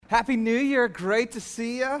Happy New Year. Great to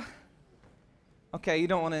see you. Okay, you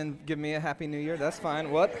don't want to give me a Happy New Year. That's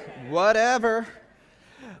fine. Whatever.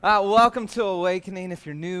 Welcome to Awakening. If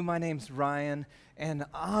you're new, my name's Ryan. And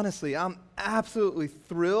honestly, I'm absolutely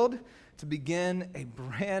thrilled to begin a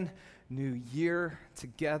brand new year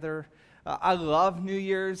together. I love New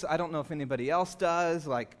Year's. I don't know if anybody else does.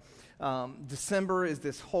 December is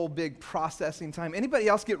this whole big processing time. Anybody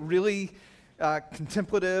else get really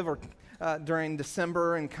contemplative or during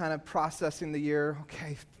December and kind of processing the year?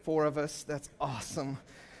 Okay, 4 of us. That's awesome.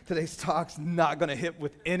 Today's talk's not going to hit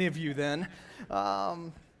with any of you then.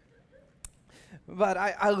 But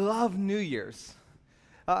I love New Year's.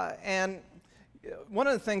 And one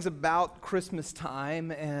of the things about Christmas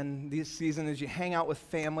time and this season is you hang out with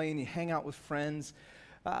family and you hang out with friends.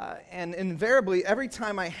 And invariably, every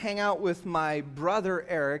time I hang out with my brother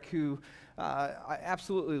Eric, who I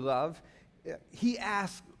absolutely love, he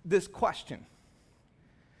asks this question.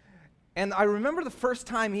 And I remember the first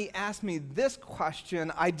time he asked me this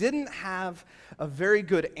question, I didn't have a very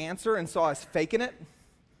good answer, and so I was faking it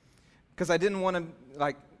because I didn't want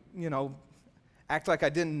to, act like I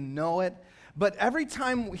didn't know it. But every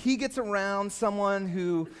time he gets around someone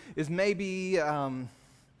who is maybe wanting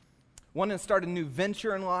to start a new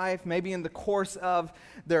venture in life, maybe in the course of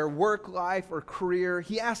their work life or career,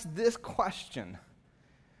 he asks this question: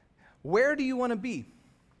 where do you want to be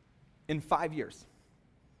in 5 years?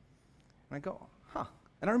 And I go,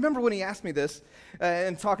 And I remember when he asked me this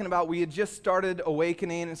and talking about we had just started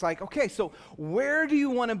Awakening. It's like, okay, so where do you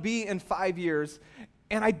want to be in 5 years?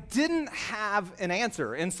 And I didn't have an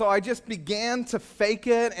answer. And so I just began to fake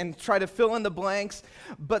it and try to fill in the blanks.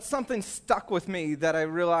 But something stuck with me that I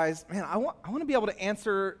realized, man, I want to be able to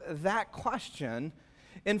answer that question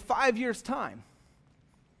in 5 years' time.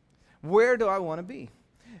 Where do I want to be?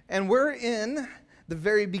 And we're in the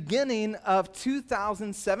very beginning of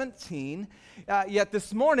 2017, yet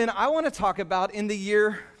this morning I want to talk about in the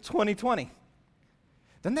year 2020.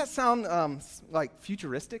 Doesn't that sound like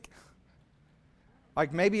futuristic?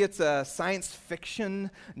 Like maybe it's a science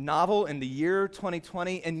fiction novel in the year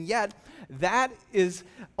 2020, and yet that is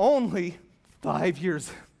only 5 years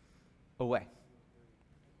away.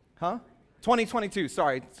 2022,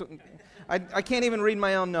 sorry. I can't even read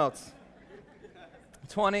my own notes.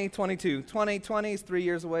 2022. 2020 is 3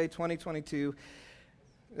 years away. 2022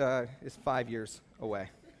 is 5 years away.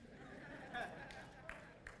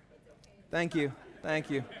 Thank you. I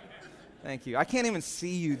can't even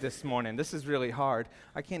see you this morning. This is really hard.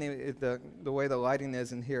 I can't even, the way the lighting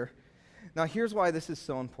is in here. Now, here's why this is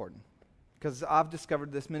so important. Because I've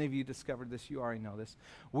discovered this. Many of you discovered this. You already know this.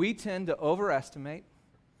 We tend to overestimate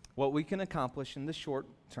what we can accomplish in the short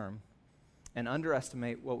term and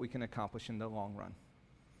underestimate what we can accomplish in the long run.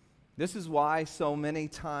 This is why so many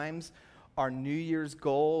times our New Year's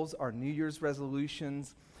goals, our New Year's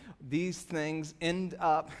resolutions, these things end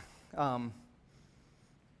up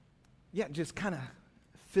just kind of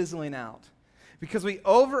fizzling out. Because we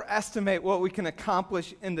overestimate what we can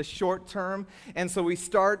accomplish in the short term. And so we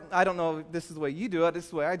start, I don't know if this is the way you do it, this is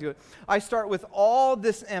the way I do it. I start with all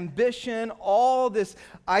this ambition, all this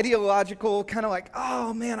ideological kind of like,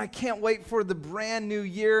 oh man, I can't wait for the brand new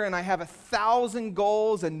year. And I have 1,000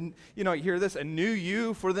 goals and, you hear this, a new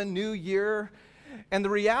you for the new year. And the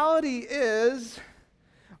reality is,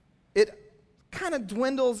 it kind of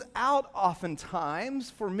dwindles out oftentimes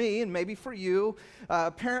for me and maybe for you.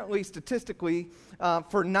 Apparently, statistically,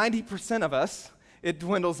 for 90% of us, it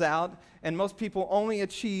dwindles out, and most people only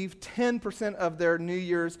achieve 10% of their New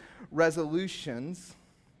Year's resolutions.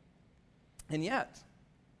 And yet,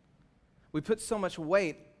 we put so much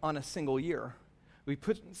weight on a single year. We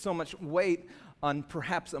put so much weight on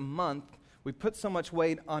perhaps a month. We put so much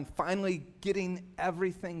weight on finally getting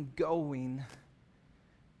everything going,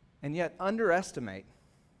 and yet underestimate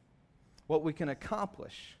what we can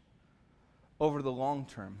accomplish over the long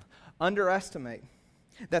term. Underestimate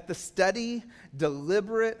that the steady,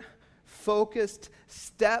 deliberate, focused,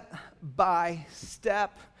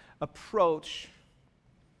 step-by-step approach,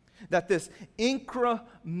 that this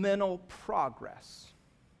incremental progress,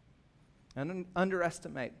 and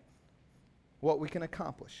underestimate what we can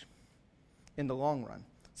accomplish in the long run.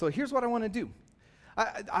 So here's what I want to do.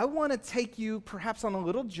 I want to take you perhaps on a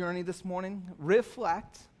little journey this morning,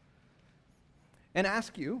 reflect, and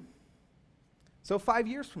ask you, so 5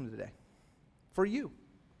 years from today, for you,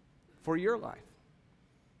 for your life,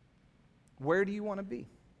 where do you want to be?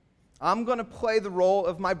 I'm going to play the role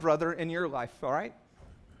of my brother in your life, all right?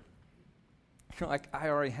 You're like, I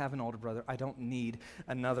already have an older brother. I don't need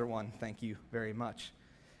another one. Thank you very much.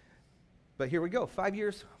 But here we go, 5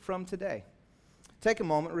 years from today. Take a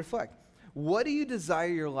moment, reflect. What do you desire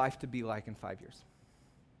your life to be like in 5 years?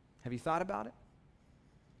 Have you thought about it?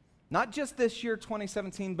 Not just this year,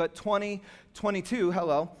 2017, but 2022.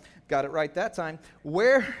 Hello, got it right that time.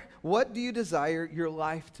 What do you desire your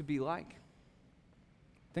life to be like?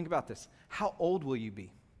 Think about this. How old will you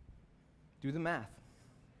be? Do the math.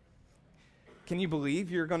 Can you believe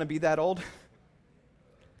you're going to be that old?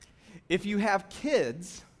 If you have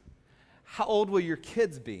kids, how old will your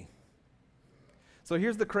kids be? So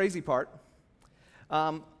here's the crazy part.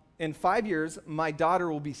 In 5 years, my daughter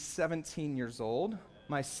will be 17 years old.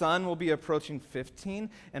 My son will be approaching 15,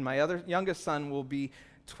 and my other youngest son will be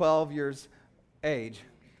 12 years age.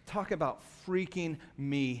 Talk about freaking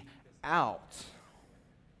me out.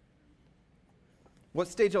 What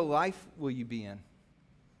stage of life will you be in?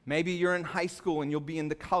 Maybe you're in high school and you'll be in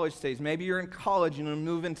the college stage. Maybe you're in college and you'll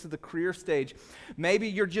move into the career stage. Maybe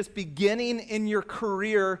you're just beginning in your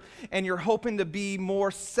career and you're hoping to be more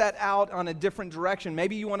set out on a different direction.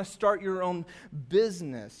 Maybe you want to start your own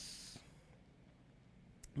business.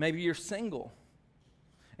 Maybe you're single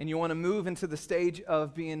and you want to move into the stage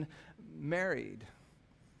of being married.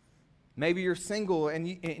 Maybe you're single and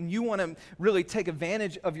you want to really take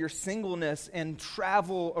advantage of your singleness and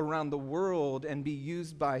travel around the world and be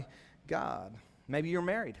used by God. Maybe you're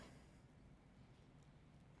married.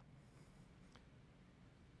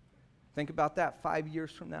 Think about that 5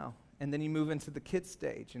 years from now. And then you move into the kid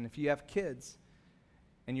stage. And if you have kids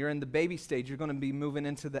and you're in the baby stage, you're going to be moving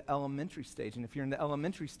into the elementary stage. And if you're in the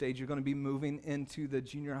elementary stage, you're going to be moving into the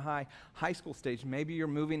junior high school stage. Maybe you're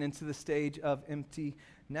moving into the stage of empty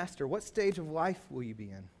nester. What stage of life will you be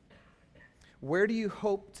in? Where do you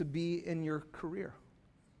hope to be in your career?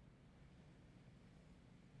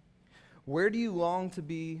 Where do you long to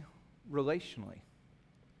be relationally?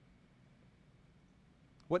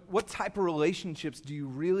 What type of relationships do you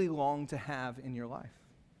really long to have in your life?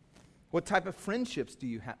 What type of friendships do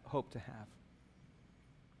you hope to have?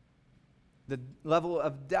 The level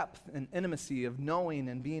of depth and intimacy of knowing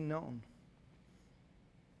and being known.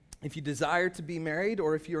 If you desire to be married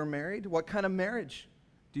or if you're married, what kind of marriage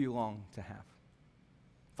do you long to have?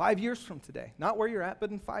 5 years from today. Not where you're at,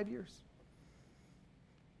 but in 5 years.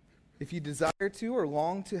 If you desire to or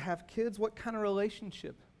long to have kids, what kind of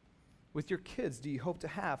relationship with your kids do you hope to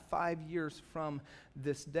have 5 years from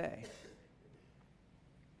this day?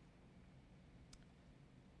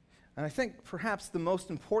 And I think perhaps the most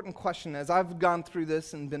important question as I've gone through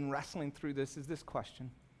this and been wrestling through this is this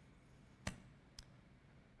question.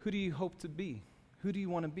 Who do you hope to be? Who do you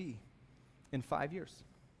want to be in 5 years?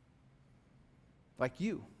 Like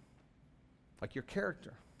you, like your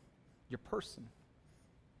character, your person,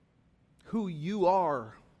 who you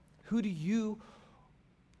are. Who do you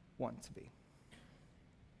want to be?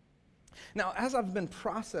 Now, as I've been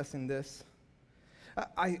processing this,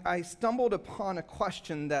 I stumbled upon a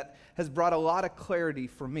question that has brought a lot of clarity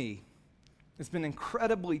for me. It's been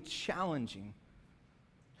incredibly challenging.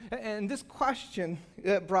 And this question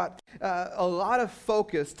brought a lot of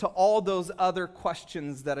focus to all those other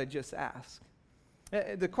questions that I just asked.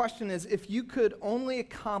 The question is, if you could only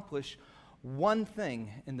accomplish one thing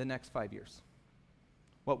in the next 5 years,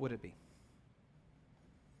 what would it be?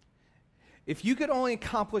 If you could only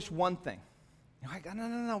accomplish one thing, you're like,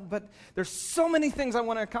 no, but there's so many things I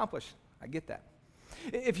want to accomplish. I get that.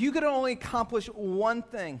 If you could only accomplish one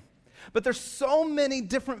thing, but there's so many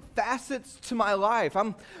different facets to my life.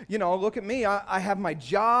 Look at me. I have my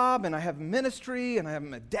job, and I have ministry, and I have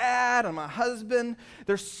my dad, and my husband.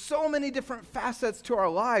 There's so many different facets to our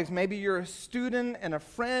lives. Maybe you're a student and a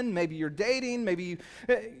friend. Maybe you're dating.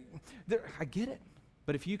 I get it.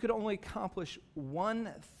 But if you could only accomplish one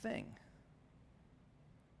thing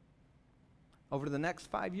over the next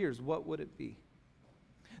 5 years, what would it be?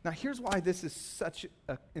 Now, here's why this is such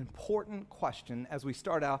an important question as we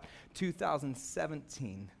start out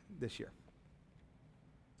 2017 this year.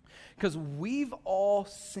 Because we've all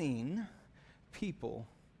seen people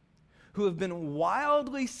who have been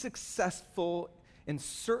wildly successful in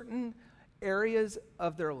certain areas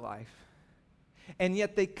of their life, and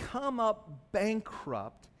yet they come up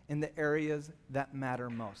bankrupt in the areas that matter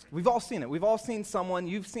most. We've all seen it. We've all seen someone,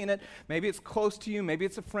 you've seen it, maybe it's close to you, maybe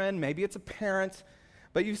it's a friend, maybe it's a parent,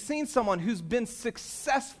 but you've seen someone who's been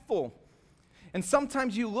successful. And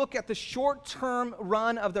sometimes you look at the short-term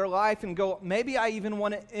run of their life and go, maybe I even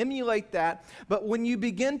want to emulate that. But when you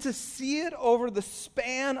begin to see it over the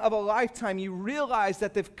span of a lifetime, you realize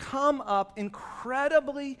that they've come up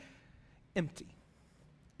incredibly empty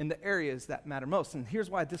in the areas that matter most. And here's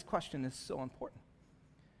why this question is so important.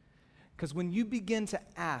 Because when you begin to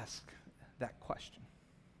ask that question,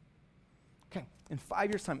 okay, in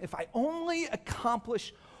 5 years' time, if I only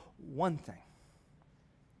accomplish one thing.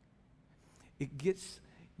 It gets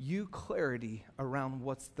you clarity around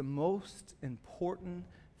what's the most important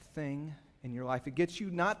thing in your life. It gets you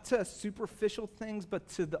not to superficial things, but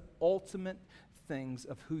to the ultimate things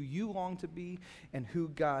of who you long to be and who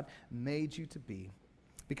God made you to be.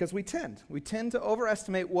 Because we tend to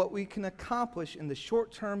overestimate what we can accomplish in the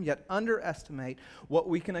short term, yet underestimate what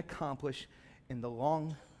we can accomplish in the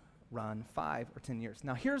long run, 5 or 10 years.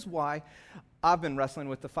 Now, here's why I've been wrestling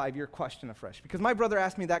with the 5-year question afresh. Because my brother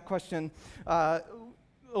asked me that question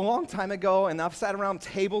a long time ago, and I've sat around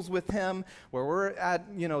tables with him where we're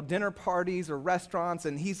at, dinner parties or restaurants,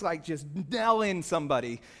 and he's like just nailing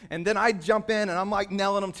somebody. And then I jump in and I'm like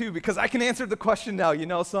nailing them too, because I can answer the question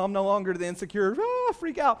now, so I'm no longer the insecure,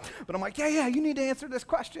 freak out. But I'm like, yeah, you need to answer this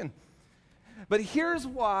question. But here's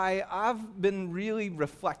why I've been really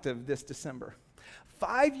reflective this December.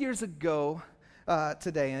 5 years ago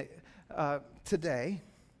today,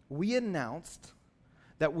 we announced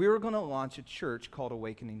that we were going to launch a church called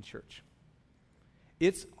Awakening Church.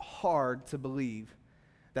 It's hard to believe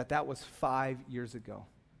that that was 5 years ago.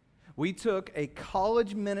 We took a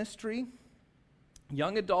college ministry,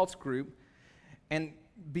 young adults group, and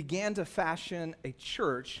began to fashion a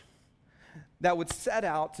church that would set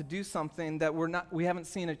out to do something that we haven't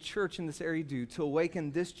seen a church in this area do, to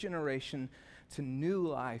awaken this generation to new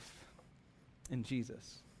life in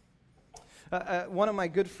Jesus. One of my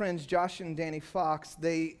good friends, Josh and Danny Fox,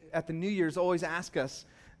 they, at the New Year's, always ask us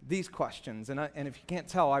these questions. And if you can't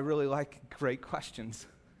tell, I really like great questions.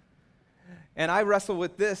 And I wrestle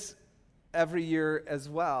with this every year as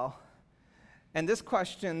well. And this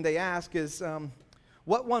question they ask is,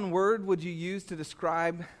 what one word would you use to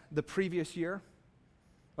describe the previous year?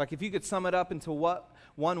 Like, if you could sum it up into what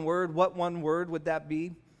one word would that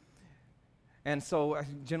be? And so I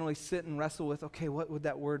generally sit and wrestle with, okay, what would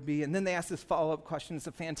that word be? And then they ask this follow-up question. It's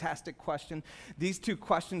a fantastic question. These 2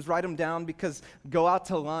 questions, write them down, because go out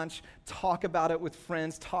to lunch, talk about it with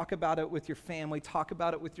friends, talk about it with your family, talk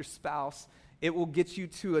about it with your spouse. It will get you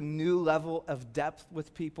to a new level of depth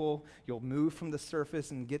with people. You'll move from the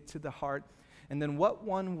surface and get to the heart. And then what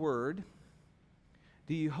one word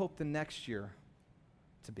do you hope the next year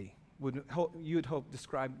to be? You would hope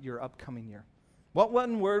describe your upcoming year. What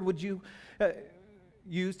one word would you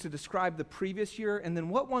use to describe the previous year? And then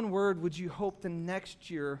what one word would you hope the next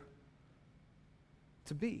year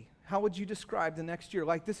to be? How would you describe the next year?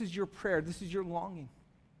 Like, this is your prayer. This is your longing.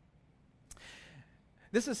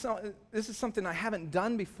 This is something I haven't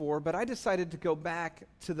done before, but I decided to go back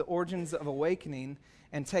to the origins of Awakening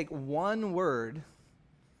and take one word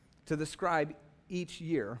to describe each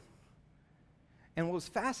year. And what was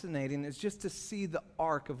fascinating is just to see the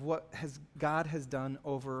arc of what God has done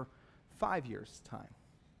over 5 years' time.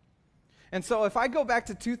 And so if I go back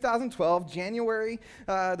to 2012, January,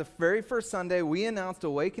 the very first Sunday, we announced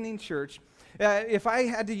Awakening Church. If I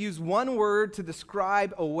had to use one word to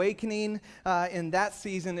describe Awakening in that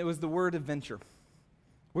season, it was the word adventure.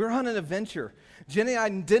 We were on an adventure. Jenny and I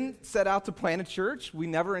didn't set out to plant a church. We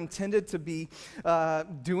never intended to be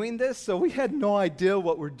doing this, so we had no idea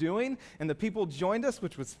what we're doing. And the people joined us,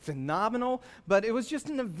 which was phenomenal, but it was just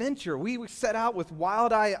an adventure. We set out with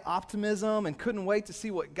wild-eyed optimism and couldn't wait to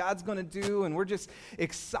see what God's going to do, and we're just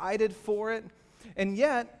excited for it. And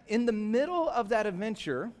yet, in the middle of that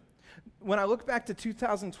adventure, when I look back to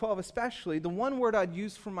 2012 especially, the one word I'd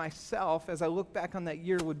use for myself as I look back on that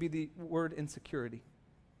year would be the word insecurity.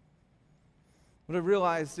 What I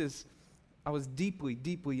realized is I was deeply,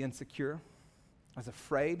 deeply insecure. I was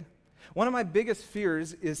afraid. One of my biggest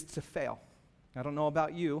fears is to fail. I don't know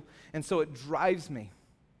about you, and so it drives me.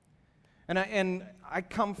 And I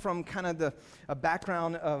come from kind of a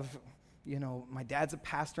background of, my dad's a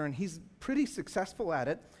pastor, and he's pretty successful at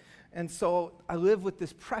it. And so I live with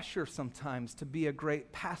this pressure sometimes to be a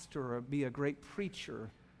great pastor or be a great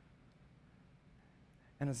preacher.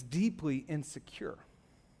 And I was deeply insecure.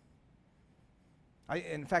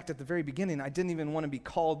 In fact, at the very beginning, I didn't even want to be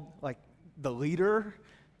called like the leader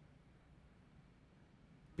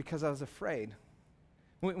because I was afraid.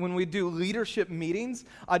 When we do leadership meetings,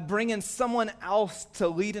 I'd bring in someone else to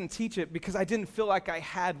lead and teach it because I didn't feel like I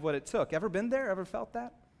had what it took. Ever been there? Ever felt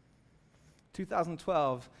that?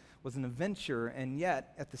 2012 was an adventure, and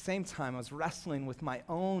yet, at the same time, I was wrestling with my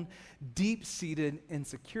own deep-seated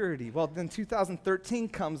insecurity. Well, then 2013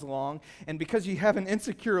 comes along, and because you have an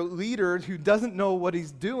insecure leader who doesn't know what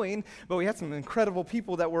he's doing, but we had some incredible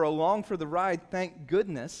people that were along for the ride, thank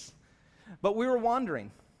goodness, but we were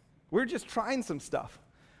wandering. We were just trying some stuff.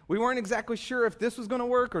 We weren't exactly sure if this was going to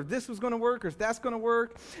work or this was going to work or if that's going to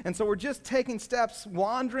work. And so we're just taking steps,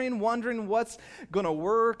 wondering what's going to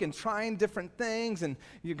work and trying different things. And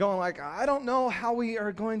you're going like, I don't know how we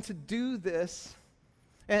are going to do this.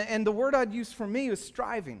 And the word I'd use for me was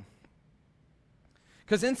striving.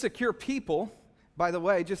 Because insecure people, by the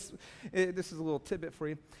way, this is a little tidbit for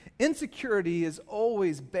you. Insecurity is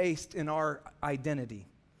always based in our identity.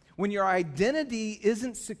 When your identity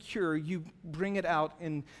isn't secure, you bring it out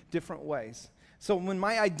in different ways. So when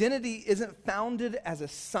my identity isn't founded as a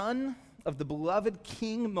son of the beloved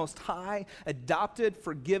King Most High, adopted,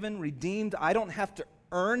 forgiven, redeemed, I don't have to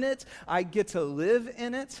earn it, I get to live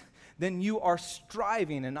in it, then you are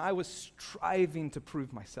striving, and I was striving to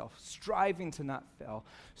prove myself, striving to not fail,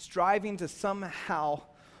 striving to somehow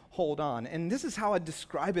hold on. And this is how I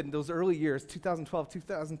describe it in those early years, 2012,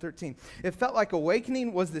 2013. It felt like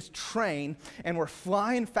awakening was this train, and we're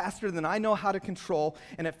flying faster than I know how to control,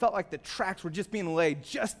 and it felt like the tracks were just being laid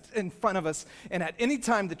just in front of us, and at any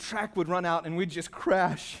time the track would run out and we'd just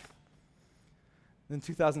crash. Then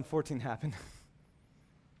 2014 happened,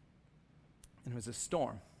 and it was a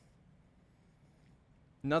storm.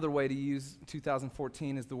 Another way to use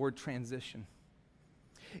 2014 is the word transition.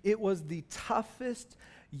 It was the toughest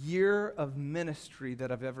year of ministry that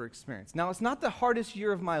I've ever experienced. Now, it's not the hardest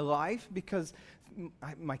year of my life because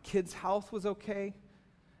my kids' health was okay,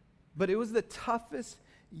 but it was the toughest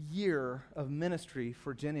year of ministry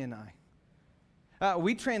for Jenny and I.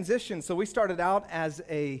 We transitioned, so we started out as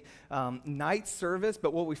a night service,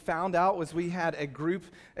 but what we found out was we had a group,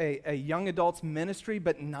 a young adults ministry,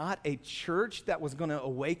 but not a church that was going to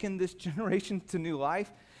awaken this generation to new life.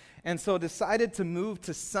 And so decided to move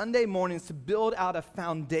to Sunday mornings to build out a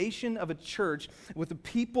foundation of a church with the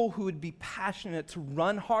people who would be passionate to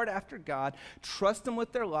run hard after God, trust Him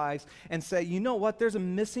with their lives, and say, you know what, there's a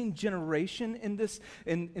missing generation in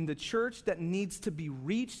the church that needs to be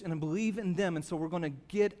reached, and I believe in them, and so we're going to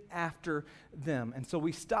get after them. And so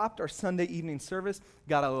we stopped our Sunday evening service,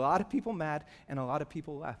 got a lot of people mad, and a lot of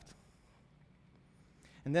people left.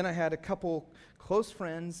 And then I had a couple close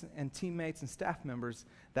friends and teammates and staff members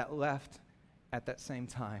that left at that same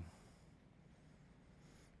time.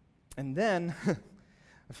 And then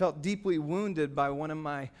I felt deeply wounded by one of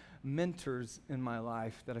my mentors in my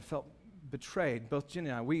life that I felt betrayed. Both Jenny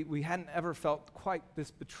and I, we hadn't ever felt quite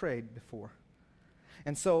this betrayed before.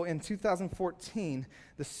 And so in 2014,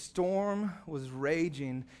 the storm was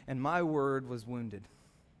raging and my word was wounded.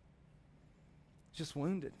 Just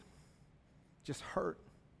wounded. Just hurt.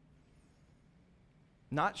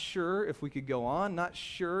 Not sure if we could go on, not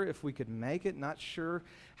sure if we could make it, not sure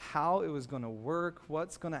how it was going to work,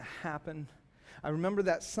 what's going to happen. I remember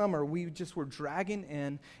that summer, we just were dragging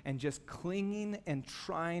in and just clinging and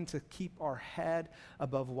trying to keep our head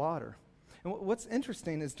above water. And what's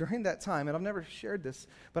interesting is during that time, and I've never shared this,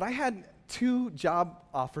 but I had 2 job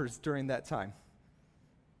offers during that time.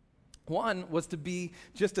 One was to be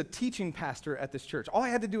just a teaching pastor at this church. All I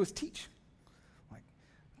had to do was teach. Like,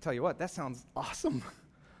 I'll tell you what, that sounds awesome.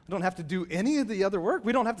 I don't have to do any of the other work.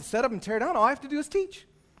 We don't have to set up and tear down. All I have to do is teach.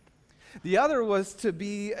 The other was to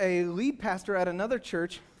be a lead pastor at another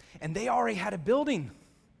church, and they already had a building.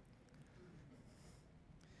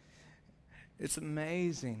 It's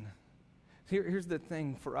amazing. Here's the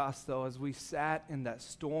thing for us, though, as we sat in that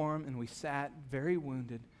storm and we sat very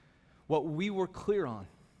wounded, what we were clear on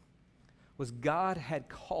was God had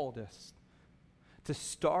called us to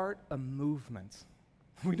start a movement.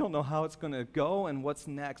 We don't know how it's going to go and what's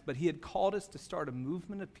next, but He had called us to start a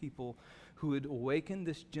movement of people who would awaken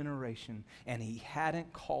this generation, and He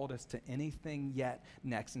hadn't called us to anything yet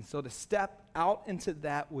next. And so to step out into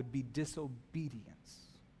that would be disobedience,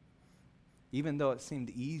 even though it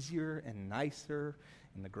seemed easier and nicer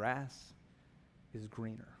and the grass is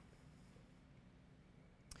greener.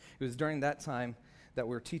 It was during that time that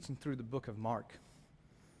we were teaching through the book of Mark.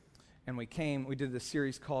 And we did this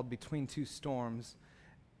series called Between Two Storms.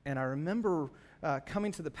 And I remember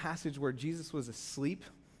coming to the passage where Jesus was asleep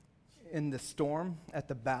in the storm at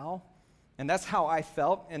the bow. And that's how I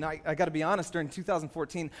felt. And I got to be honest, during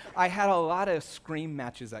 2014, I had a lot of scream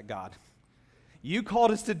matches at God. You called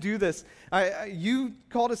us to do this. You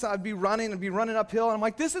called us, I'd be running uphill. And I'm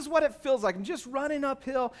like, this is what it feels like. I'm just running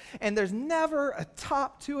uphill, and there's never a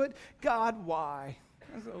top to it. God, why?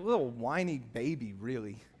 I was a little whiny baby,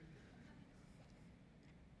 really.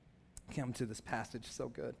 Come to this passage, so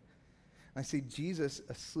good. I see Jesus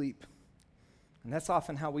asleep. And that's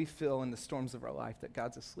often how we feel in the storms of our life, that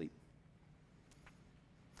God's asleep.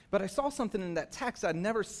 But I saw something in that text I'd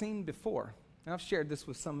never seen before. And I've shared this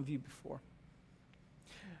with some of you before.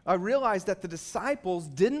 I realized that the disciples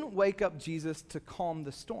didn't wake up Jesus to calm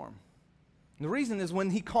the storm. And the reason is when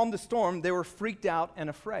he calmed the storm, they were freaked out and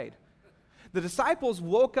afraid. The disciples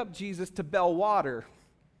woke up Jesus to bail water,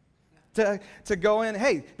 to go in,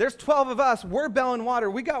 hey, there's 12 of us, we're bailing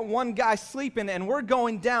water, we got one guy sleeping and we're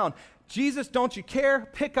going down. Jesus, don't you care?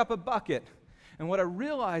 Pick up a bucket. And what I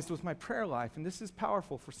realized with my prayer life, and this is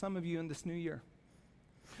powerful for some of you in this new year,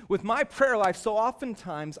 with my prayer life, so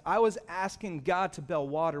oftentimes I was asking God to bail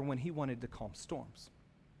water when he wanted to calm storms.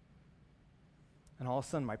 And all of a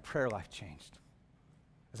sudden my prayer life changed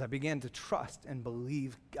as I began to trust and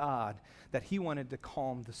believe God that he wanted to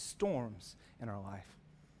calm the storms in our life.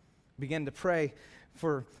 I began to pray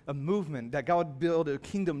for a movement, that God would build a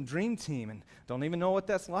kingdom dream team, and don't even know what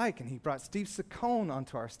that's like. And he brought Steve Saccone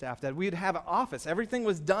onto our staff, that we'd have an office. Everything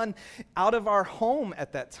was done out of our home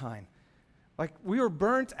at that time. Like, we were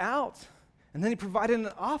burnt out. And then he provided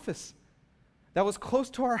an office that was close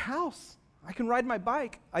to our house. I can ride my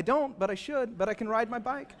bike. I don't, but I should, but I can ride my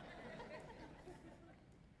bike.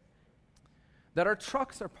 That our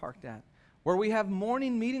trucks are parked at, where we have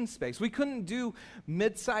morning meeting space. We couldn't do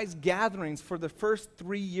mid-sized gatherings for the first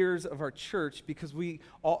 3 years of our church because we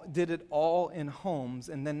all did it all in homes.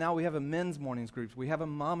 And then now we have a men's mornings group. We have a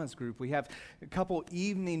mama's group. We have a couple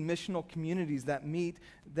evening missional communities that meet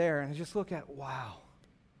there. And I just look at, wow,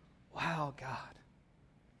 God.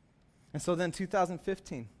 And so then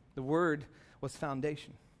 2015, the word was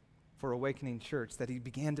foundation for Awakening Church, that he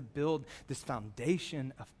began to build this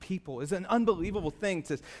foundation of people. It's an unbelievable thing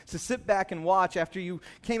to sit back and watch after you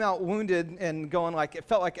came out wounded and going like, it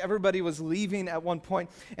felt like everybody was leaving at one point,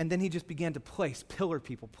 and then he just began to place pillar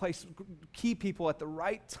people, place key people at the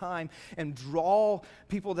right time, and draw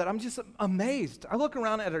people that I'm just amazed. I look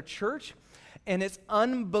around at our church, and it's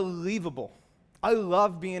unbelievable. I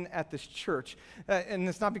love being at this church, and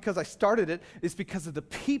it's not because I started it, it's because of the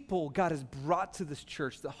people God has brought to this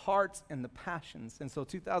church, the hearts and the passions. And so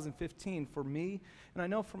 2015 for me, and I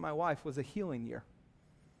know for my wife, was a healing year.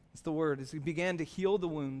 It's the word. As we began to heal the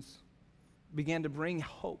wounds, began to bring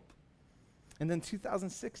hope. And then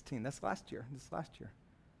 2016, this last year,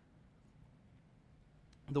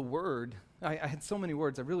 the word, I had so many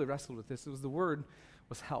words, I really wrestled with this. The word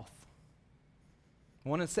was health. I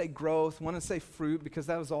want to say growth, I want to say fruit, because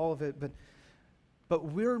that was all of it, but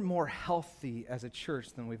we're more healthy as a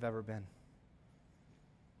church than we've ever been.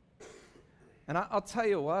 And I'll tell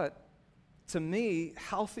you what, to me,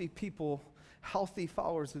 healthy people, healthy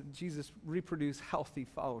followers of Jesus reproduce healthy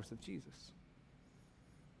followers of Jesus.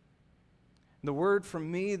 The word for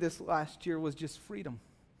me this last year was just freedom.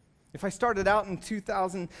 If I started out in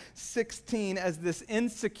 2016 as this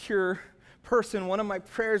insecure person, one of my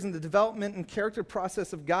prayers in the development and character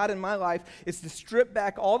process of God in my life is to strip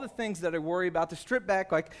back all the things that I worry about, to strip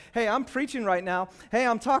back like, hey, I'm preaching right now, hey,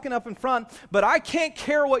 I'm talking up in front, but I can't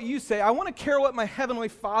care what you say. I want to care what my Heavenly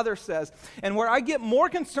Father says. And where I get more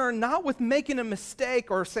concerned, not with making a mistake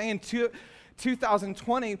or saying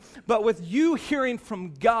 2020, but with you hearing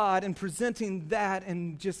from God and presenting that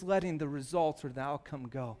and just letting the results or the outcome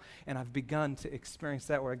go. And I've begun to experience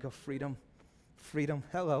that where I go, freedom,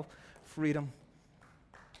 hello, freedom.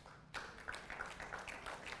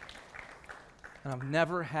 And I've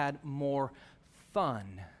never had more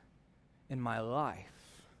fun in my life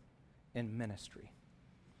in ministry.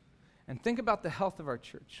 And think about the health of our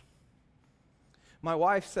church. My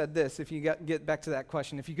wife said this, if you get back to that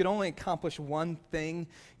question, if you could only accomplish one thing,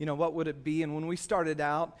 what would it be? And when we started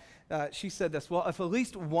out, she said this, well, if at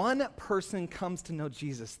least one person comes to know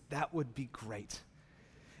Jesus, that would be great.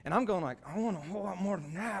 And I'm going like, I want a whole lot more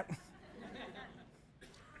than that. In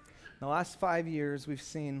the last 5 years, we've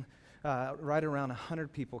seen right around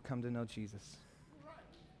 100 people come to know Jesus.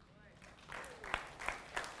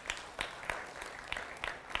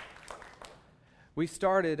 We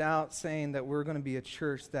started out saying that we're going to be a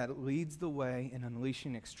church that leads the way in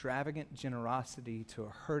unleashing extravagant generosity to a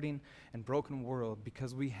hurting and broken world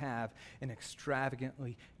because we have an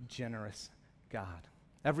extravagantly generous God.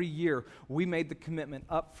 Every year, we made the commitment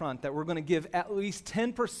up front that we're going to give at least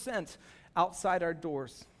 10% outside our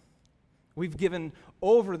doors. We've given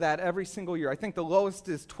over that every single year. I think the lowest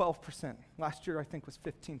is 12%. Last year, I think, was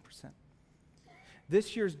 15%.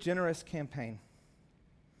 This year's generous campaign,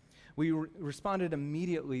 we responded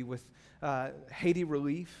immediately with Haiti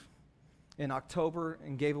relief in October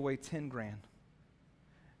and gave away 10 grand.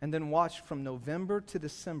 And then watched from November to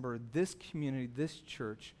December, this community, this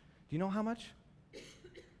church, do you know how much?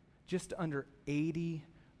 Just under 80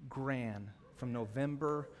 grand from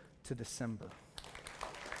November to December.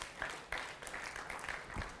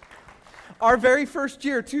 Our very first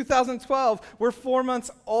year, 2012, we're 4 months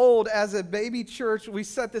old as a baby church. We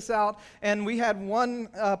set this out, and we had one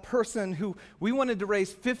person who we wanted to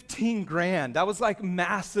raise 15 grand. That was like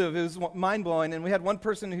massive. It was mind-blowing. And we had one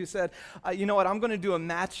person who said, you know what, I'm going to do a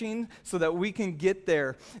matching so that we can get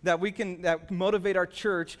there, that motivate our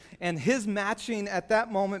church. And his matching at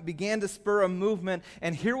that moment began to spur a movement.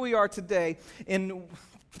 And here we are today in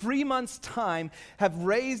 3 months' time, have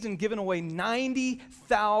raised and given away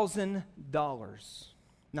 $90,000.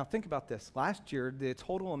 Now think about this. Last year, the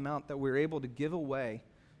total amount that we were able to give away,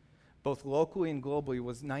 both locally and globally,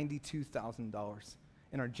 was $92,000.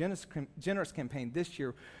 In our generous campaign this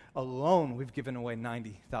year alone, we've given away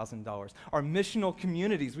 $90,000. Our missional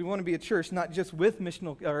communities, we want to be a church not just with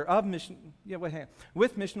missional, or of mission,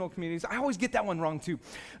 with missional communities. I always get that one wrong too,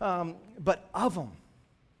 but of them.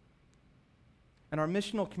 And our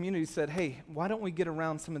missional community said, hey, why don't we get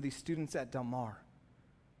around some of these students at Del Mar?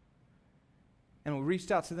 And we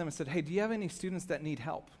reached out to them and said, hey, do you have any students that need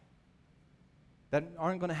help, that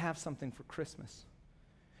aren't going to have something for Christmas?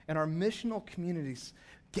 And our missional communities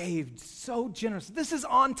gave so generous. This is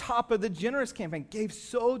on top of the generous campaign. Gave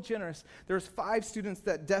so generous. There's 5 students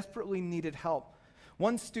that desperately needed help.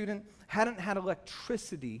 One student hadn't had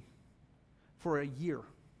electricity for a year.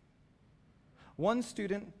 One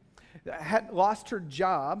student had lost her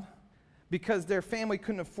job because their family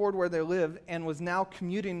couldn't afford where they live and was now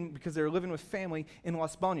commuting because they were living with family in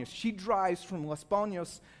Los Banos. She drives from Los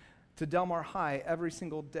Banos to Del Mar High every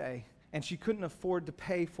single day, and she couldn't afford to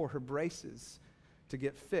pay for her braces to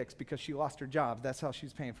get fixed because she lost her job. That's how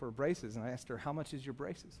she's paying for her braces. And I asked her, how much is your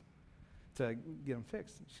braces to get them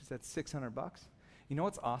fixed? She said, $600. You know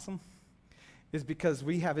what's awesome? Is because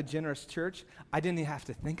we have a generous church, I didn't even have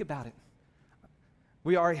to think about it.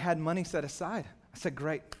 We already had money set aside. I said,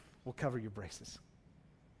 great, we'll cover your braces.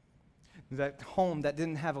 That home that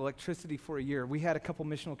didn't have electricity for a year, we had a couple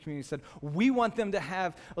missional communities said, we want them to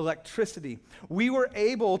have electricity. We were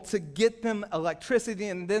able to get them electricity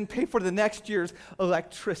and then pay for the next year's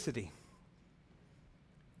electricity.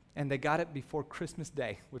 And they got it before Christmas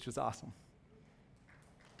Day, which was awesome.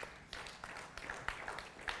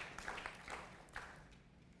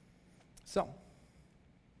 So,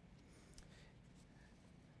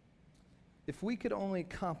 if we could only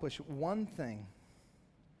accomplish one thing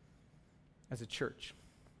as a church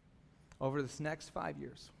over this next 5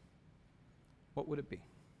 years, what would it be?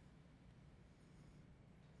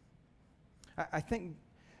 I think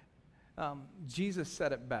Jesus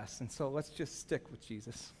said it best, and so let's just stick with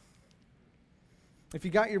Jesus. If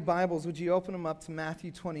you got your Bibles, would you open them up to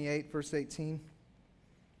Matthew 28, verse 18?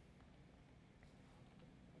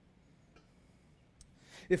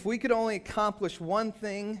 If we could only accomplish one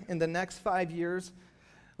thing in the next 5 years,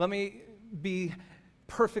 let me be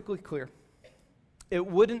perfectly clear. It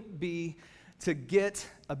wouldn't be to get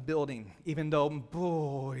a building, even though,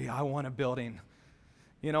 boy, I want a building.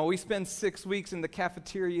 You know, we spend 6 weeks in the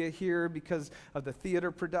cafeteria here because of the theater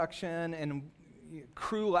production and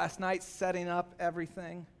crew last night setting up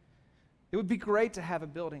everything. It would be great to have a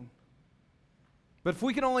building. But if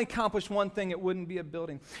we could only accomplish one thing, it wouldn't be a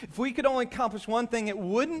building. If we could only accomplish one thing, it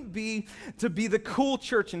wouldn't be to be the cool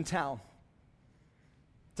church in town.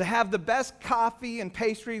 To have the best coffee and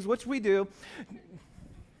pastries, which we do.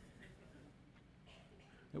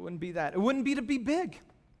 It wouldn't be that. It wouldn't be to be big.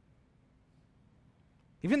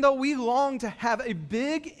 Even though we long to have a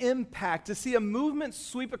big impact, to see a movement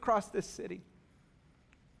sweep across this city.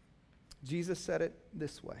 Jesus said it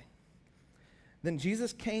this way. Then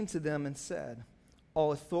Jesus came to them and said,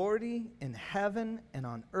 all authority in heaven and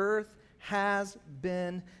on earth has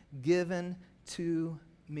been given to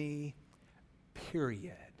me,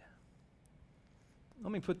 period.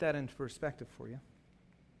 Let me put that into perspective for you.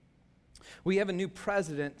 We have a new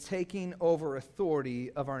president taking over authority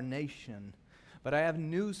of our nation. But I have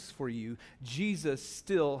news for you. Jesus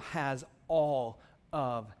still has all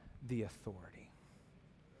of the authority.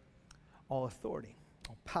 All authority,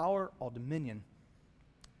 all power, all dominion.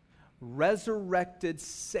 Resurrected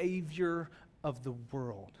Savior of the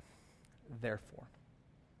world, therefore.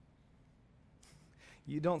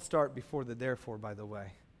 You don't start before the therefore, by the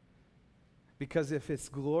way. Because if it's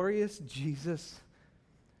glorious Jesus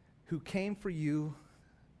who came for you,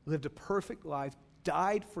 lived a perfect life,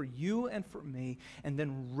 died for you and for me, and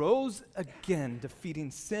then rose again, defeating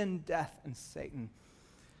sin, death, and Satan,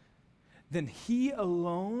 then he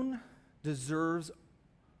alone deserves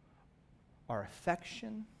our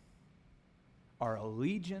affection, our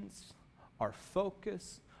allegiance, our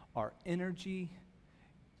focus, our energy.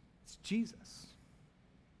 It's Jesus.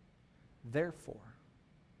 Therefore,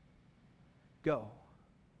 go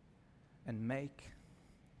and make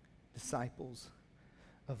disciples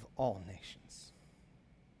of all nations.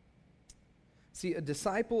 See, a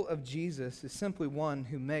disciple of Jesus is simply one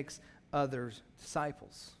who makes others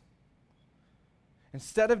disciples.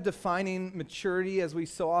 Instead of defining maturity, as we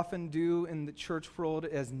so often do in the church world,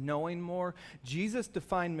 as knowing more, Jesus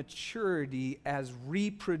defined maturity as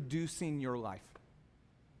reproducing your life.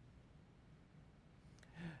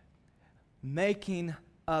 Making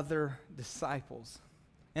other disciples.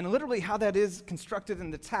 And literally how that is constructed in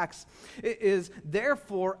the text is,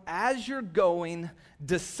 therefore, as you're going,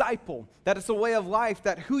 disciple. That it's a way of life,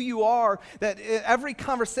 that who you are, that every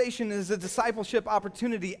conversation is a discipleship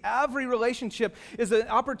opportunity. Every relationship is an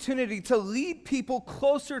opportunity to lead people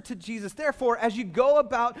closer to Jesus. Therefore, as you go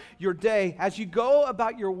about your day, as you go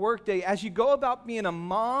about your work day, as you go about being a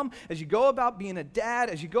mom, as you go about being a dad,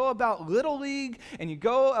 as you go about Little League, and you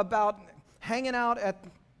go about hanging out at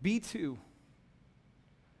B2,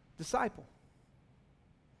 disciple.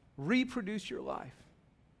 Reproduce your life.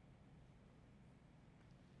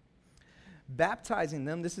 Baptizing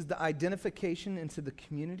them, this is the identification into the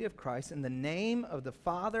community of Christ in the name of the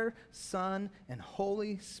Father, Son, and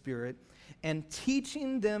Holy Spirit, and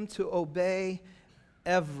teaching them to obey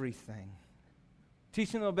everything.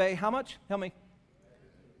 Teaching them to obey how much? Help me.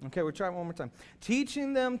 Okay, we'll try it one more time.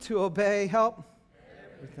 Teaching them to obey, help?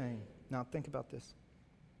 Everything. Now think about this.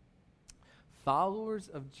 Followers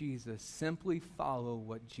of Jesus simply follow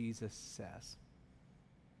what Jesus says.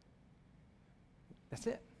 That's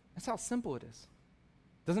it. That's how simple it is.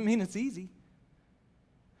 Doesn't mean it's easy.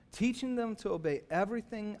 Teaching them to obey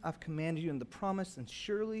everything I've commanded you in the promise, and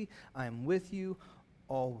surely I am with you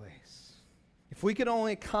always. If we could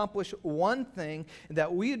only accomplish one thing,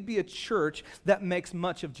 that we would be a church that makes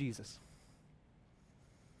much of Jesus.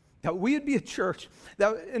 That we would be a church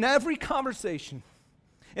that in every conversation,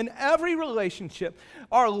 in every relationship,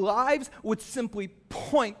 our lives would simply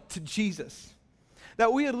point to Jesus.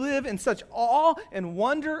 That we would live in such awe and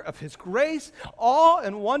wonder of His grace, awe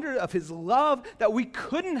and wonder of His love, that we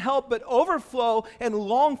couldn't help but overflow and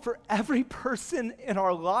long for every person in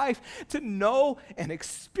our life to know and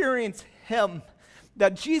experience Him.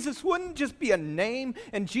 That Jesus wouldn't just be a name,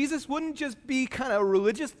 and Jesus wouldn't just be kind of a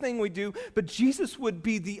religious thing we do, but Jesus would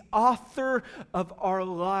be the author of our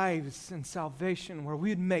lives and salvation, where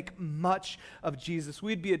we'd make much of Jesus.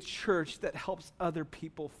 We'd be a church that helps other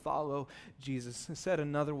people follow Jesus. And said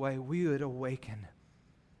another way, we would awaken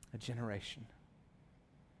a generation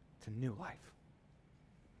to new life.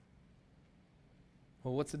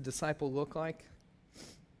 Well, what's a disciple look like?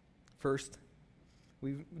 First,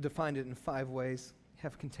 we've defined it in 5 ways.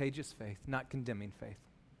 Have contagious faith, not condemning faith.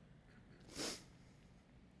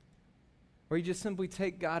 Or you just simply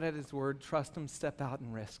take God at His word, trust Him, step out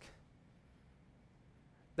and risk.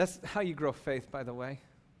 That's how you grow faith, by the way.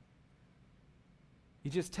 You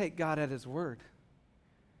just take God at His word,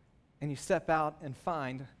 and you step out and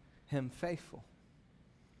find Him faithful.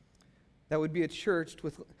 That would be a church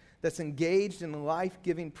that's engaged in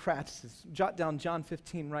life-giving practices. Jot down John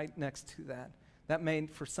 15 right next to that. That may,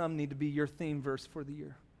 for some, need to be your theme verse for the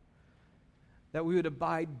year. That we would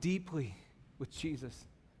abide deeply with Jesus.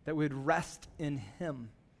 That we would rest in Him.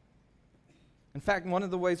 In fact, one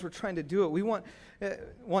of the ways we're trying to do it, we want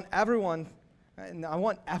everyone, and I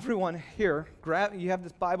want everyone here, you have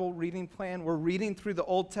this Bible reading plan. We're reading through the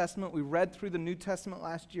Old Testament. We read through the New Testament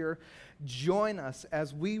last year. Join us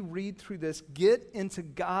as we read through this. Get into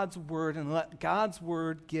God's Word and let God's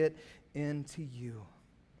Word get into you.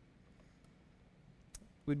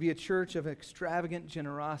 We'd be a church of extravagant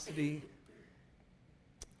generosity,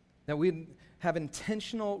 that we'd have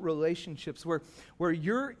intentional relationships where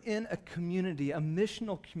you're in a community, a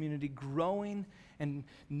missional community, growing and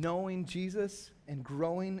knowing Jesus and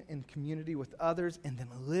growing in community with others and then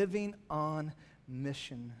living on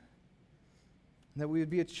mission. And that we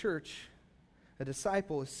would be a church, a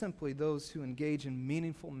disciple is simply those who engage in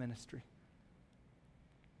meaningful ministry.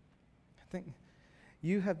 I think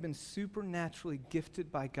you have been supernaturally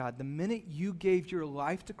gifted by God. The minute you gave your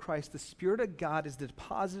life to Christ, the Spirit of God is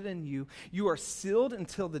deposited in you. You are sealed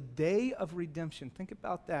until the day of redemption. Think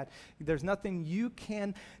about that. There's nothing you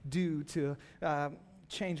can do to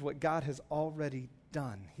change what God has already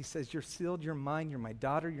done. He says, you're sealed, you're mine, you're my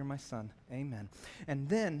daughter, you're my son. Amen. And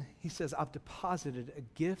then he says, I've deposited a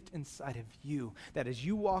gift inside of you that as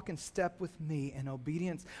you walk in step with me in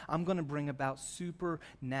obedience, I'm going to bring about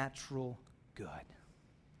supernatural good.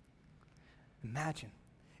 Imagine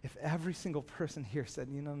if every single person here said,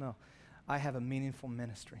 no, I have a meaningful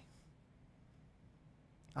ministry.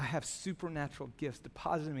 I have supernatural gifts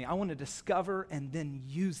deposited in me. I want to discover and then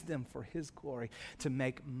use them for His glory to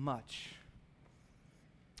make much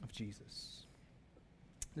of Jesus.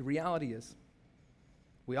 The reality is,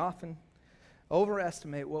 we often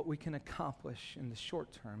overestimate what we can accomplish in the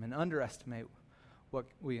short term and underestimate what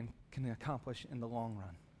we can accomplish in the long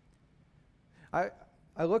run.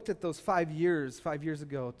 I looked at those 5 years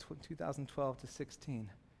ago, 2012 to 16,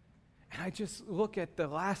 and I just look at the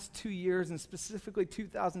last 2 years, and specifically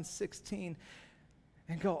 2016,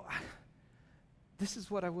 and go, this is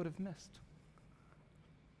what I would have missed.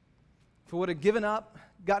 If I would have given up,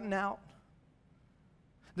 gotten out,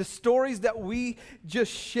 the stories that we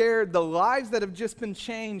just shared, the lives that have just been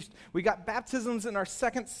changed. We got baptisms in our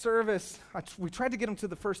second service. We tried to get them to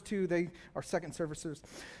the first two. They are second services.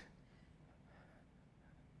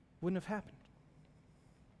 Wouldn't have happened.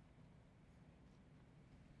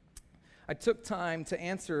 I took time to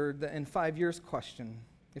answer the in 5 years question,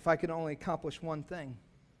 if I could only accomplish one thing.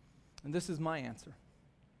 And this is my answer.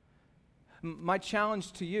 My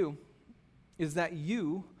challenge to you is that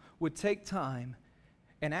you would take time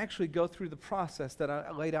and actually go through the process that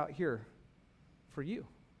I laid out here for you.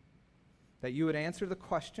 That you would answer the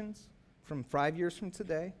questions from 5 years from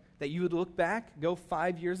today, that you would look back, go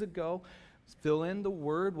 5 years ago, fill in the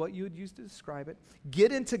word, what you would use to describe it,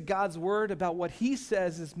 get into God's word about what he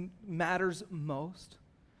says matters most,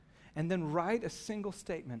 and then write a single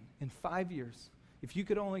statement in 5 years. If you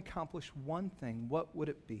could only accomplish one thing, what would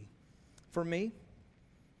it be? For me,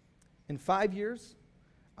 in 5 years,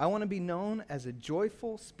 I want to be known as a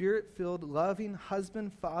joyful, spirit-filled, loving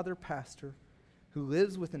husband, father, pastor who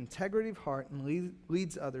lives with integrity of heart and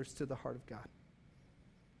leads others to the heart of God.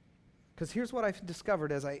 Because here's what I've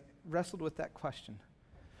discovered as I wrestled with that question.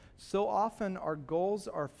 So often our goals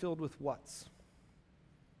are filled with what's.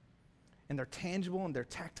 And they're tangible and they're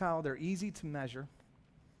tactile, they're easy to measure.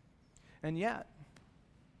 And yet,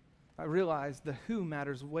 I realize the who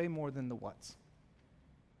matters way more than the what's.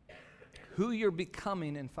 Who you're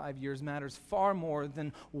becoming in 5 years matters far more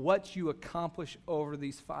than what you accomplish over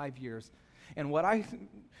these 5 years. And what I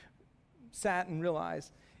sat and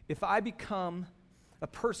realized, if I become a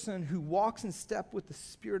person who walks in step with the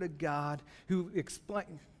Spirit of God,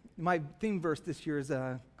 my theme verse this year is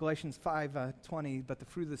Galatians 5:20, but the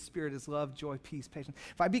fruit of the Spirit is love, joy, peace, patience.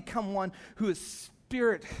 If I become one who is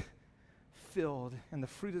Spirit-filled, and the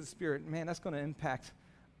fruit of the Spirit, man, that's going to impact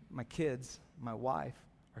my kids, my wife,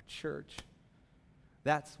 our church.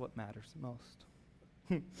 That's what matters most.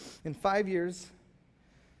 In 5 years,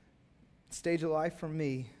 stage of life for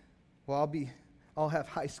me, well, I'll have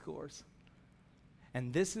high scores.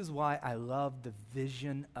 And this is why I love the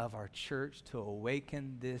vision of our church to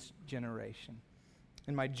awaken this generation.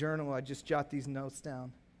 In my journal, I just jot these notes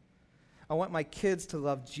down. I want my kids to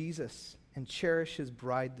love Jesus and cherish his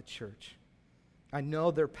bride, the church. I know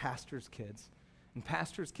they're pastors' kids. And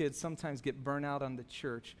pastors' kids sometimes get burnt out on the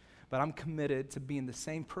church, but I'm committed to being the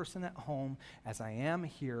same person at home as I am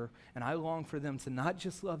here, and I long for them to not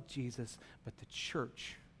just love Jesus, but the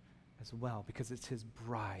church as well, because it's his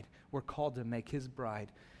bride. We're called to make his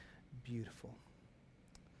bride beautiful.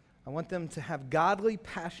 I want them to have godly,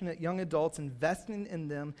 passionate young adults investing in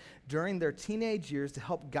them during their teenage years to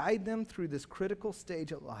help guide them through this critical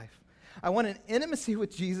stage of life. I want an intimacy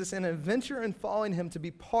with Jesus and an adventure in following him to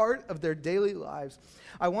be part of their daily lives.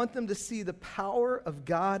 I want them to see the power of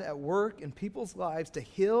God at work in people's lives to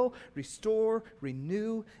heal, restore,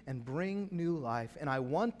 renew, and bring new life. And I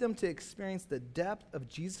want them to experience the depth of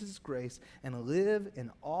Jesus' grace and live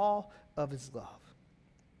in awe of his love.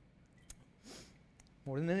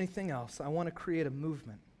 More than anything else, I want to create a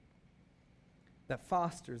movement that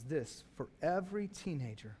fosters this for every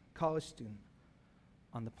teenager, college student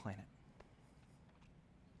on the planet.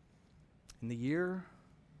 In the year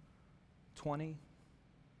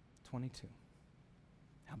 2022.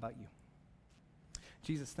 How about you?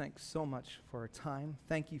 Jesus, thanks so much for our time.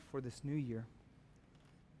 Thank you for this new year.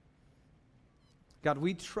 God,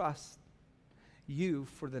 we trust you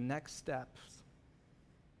for the next steps.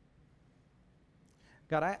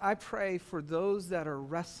 God, I pray for those that are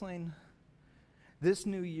wrestling this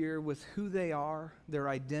new year with who they are, their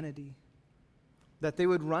identity, that they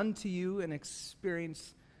would run to you and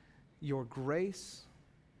experience your grace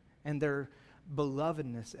and their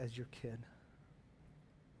belovedness as your kid.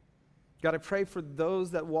 God, I pray for those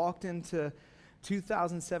that walked into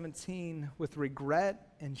 2017 with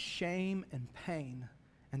regret and shame and pain,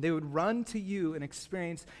 and they would run to you and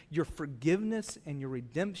experience your forgiveness and your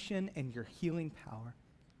redemption and your healing power.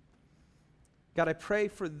 God, I pray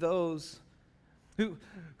for those who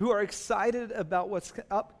are excited about what's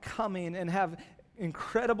upcoming and have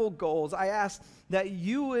incredible goals. I ask that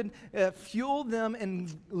you would fuel them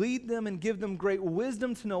and lead them and give them great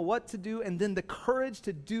wisdom to know what to do, and then the courage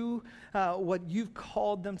to do what you've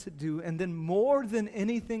called them to do. And then more than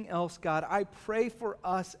anything else, God, I pray for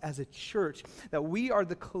us as a church that we are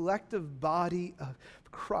the collective body of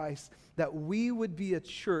Christ, that we would be a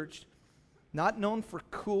church not known for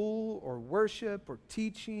cool or worship or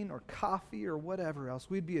teaching or coffee or whatever else.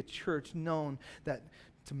 We'd be a church known that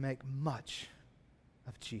to make much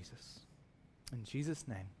of Jesus. In Jesus'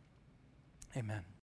 name, amen.